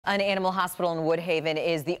An animal hospital in Woodhaven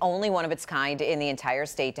is the only one of its kind in the entire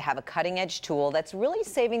state to have a cutting-edge tool that's really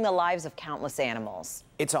saving the lives of countless animals.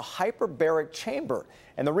 It's a hyperbaric chamber,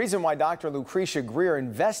 and the reason why Dr. Lucretia Greer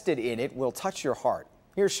invested in it will touch your heart.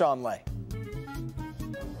 Here's Sean Lay.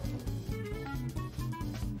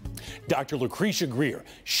 Dr. Lucretia Greer,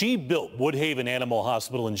 she built Woodhaven Animal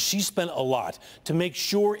Hospital, and she spent a lot to make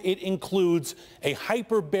sure it includes a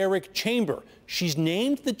hyperbaric chamber. She's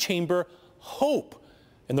named the chamber Hope.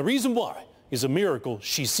 And the reason why is a miracle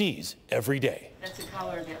she sees every day. That's the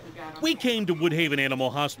color that we got. We came to Woodhaven Animal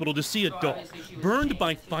Hospital to see a dog burned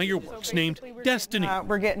by fireworks named Destiny.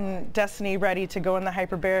 We're getting Destiny ready to go in the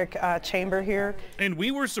hyperbaric chamber here. And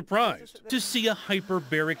we were surprised to see a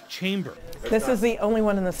hyperbaric chamber. This is the only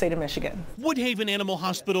one in the state of Michigan. Woodhaven Animal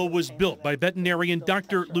Hospital was built by veterinarian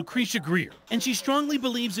Dr. Lucretia Greer, and she strongly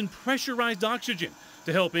believes in pressurized oxygen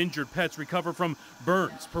to help injured pets recover from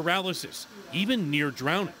burns, paralysis, even near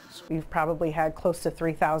drownings. We've probably had close to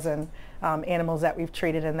 3,000 animals that we've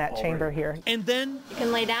treated in that chamber here. And then You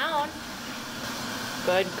can lay down.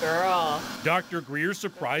 Good girl. Dr. Greer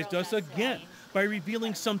surprised us again by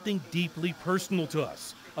revealing something deeply personal to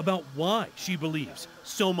us about why she believes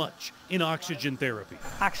so much in oxygen therapy.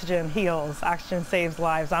 Oxygen heals, oxygen saves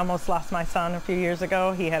lives. I almost lost my son a few years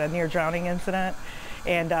ago. He had a near drowning incident,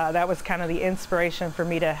 and that was kind of the inspiration for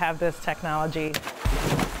me to have this technology.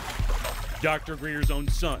 Dr. Greer's own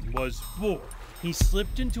son was 4. He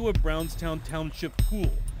slipped into a Brownstown Township pool.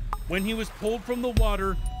 When he was pulled from the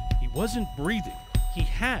water, he wasn't breathing. He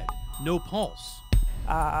had no pulse.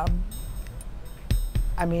 I'm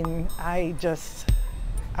gonna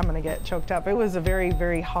get choked up. It was a very,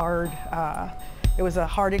 very hard, it was a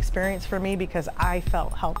hard experience for me because I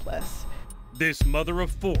felt helpless. This mother of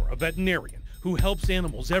 4, a veterinarian who helps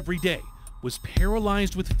animals every day, was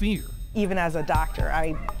paralyzed with fear. Even as a doctor,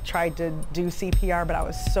 I tried to do CPR, but I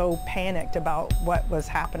was so panicked about what was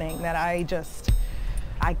happening that I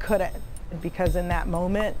couldn't. Because in that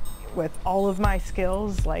moment, with all of my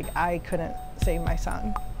skills, I couldn't save my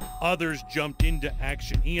son. Others jumped into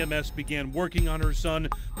action. EMS began working on her son.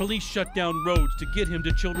 Police shut down roads to get him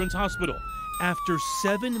to Children's Hospital. After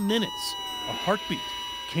 7 minutes, a heartbeat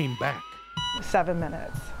came back. 7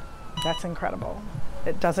 minutes. That's incredible.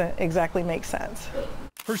 It doesn't exactly make sense.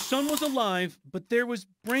 Her son was alive, but there was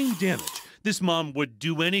brain damage. This mom would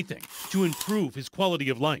do anything to improve his quality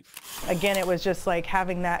of life. Again, it was just like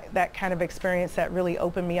having that kind of experience that really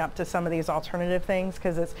opened me up to some of these alternative things,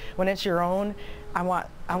 because when it's your own, I want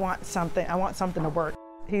something to work.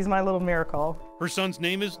 He's my little miracle. Her son's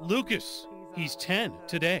name is Lucas. He's 10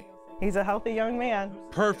 today. He's a healthy young man.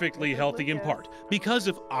 Perfectly healthy in part because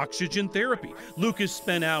of oxygen therapy. Lucas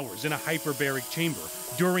spent hours in a hyperbaric chamber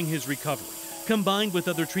during his recovery. Combined with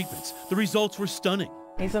other treatments, the results were stunning.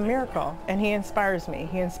 He's a miracle, and he inspires me.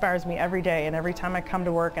 He inspires me every day, and every time I come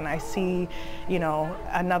to work and I see,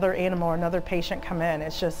 another animal or another patient come in,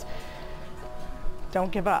 it's just,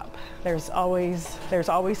 don't give up. There's always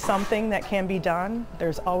something that can be done.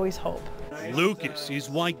 There's always hope. Lucas is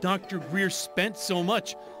why Dr. Greer spent so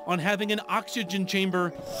much on having an oxygen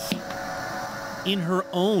chamber in her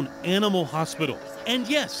own animal hospital. And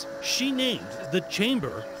yes, she named the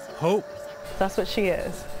chamber Hope. That's what she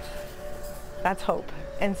is. That's hope.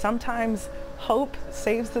 And sometimes hope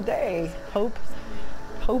saves the day. Hope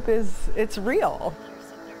it's real.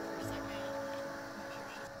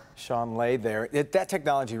 Sean Lay there. That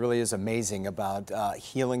technology really is amazing about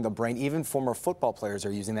healing the brain. Even former football players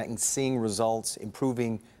are using that and seeing results,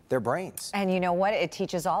 improving their brains. And you know what? It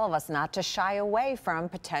teaches all of us not to shy away from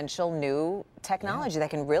potential new technology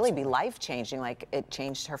that can really be life-changing, like it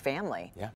changed her family. Yeah.